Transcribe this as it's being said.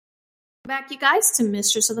Back, you guys, to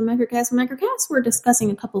Mistress of the Microcast. We're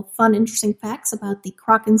discussing a couple of fun, interesting facts about the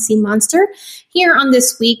Kraken sea monster. Here on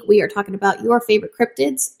This Week, we are talking about your favorite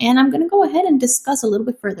cryptids, and I'm going to go ahead and discuss a little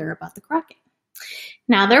bit further about the Kraken.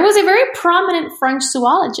 Now, there was a very prominent French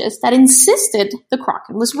zoologist that insisted the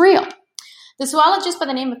Kraken was real. The zoologist by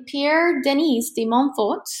the name of Pierre Denis de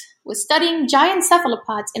Montfort was studying giant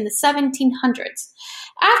cephalopods in the 1700s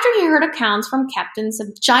after he heard accounts from captains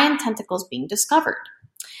of giant tentacles being discovered.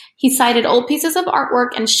 He cited old pieces of artwork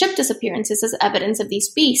and ship disappearances as evidence of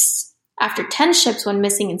these beasts. After 10 ships went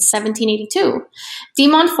missing in 1782, de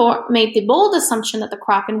Montfort made the bold assumption that the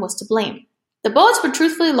Kraken was to blame. The boats were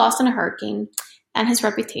truthfully lost in a hurricane, and his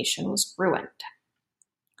reputation was ruined.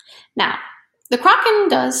 Now, the Kraken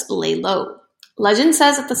does lay low. Legend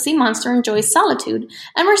says that the sea monster enjoys solitude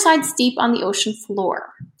and resides deep on the ocean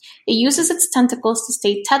floor. It uses its tentacles to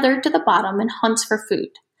stay tethered to the bottom and hunts for food.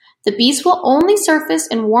 The beast will only surface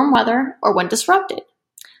in warm weather or when disrupted.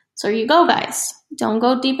 So there you go, guys. Don't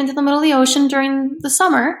go deep into the middle of the ocean during the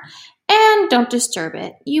summer, and don't disturb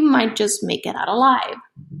it. You might just make it out alive.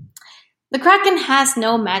 The Kraken has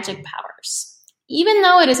no magic powers. Even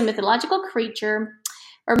though it is a mythical creature,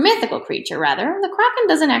 the Kraken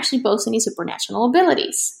doesn't actually boast any supernatural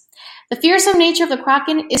abilities. The fearsome nature of the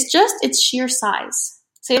Kraken is just its sheer size.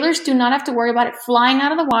 Sailors do not have to worry about it flying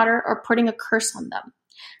out of the water or putting a curse on them,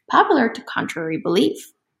 popular to contrary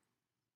belief.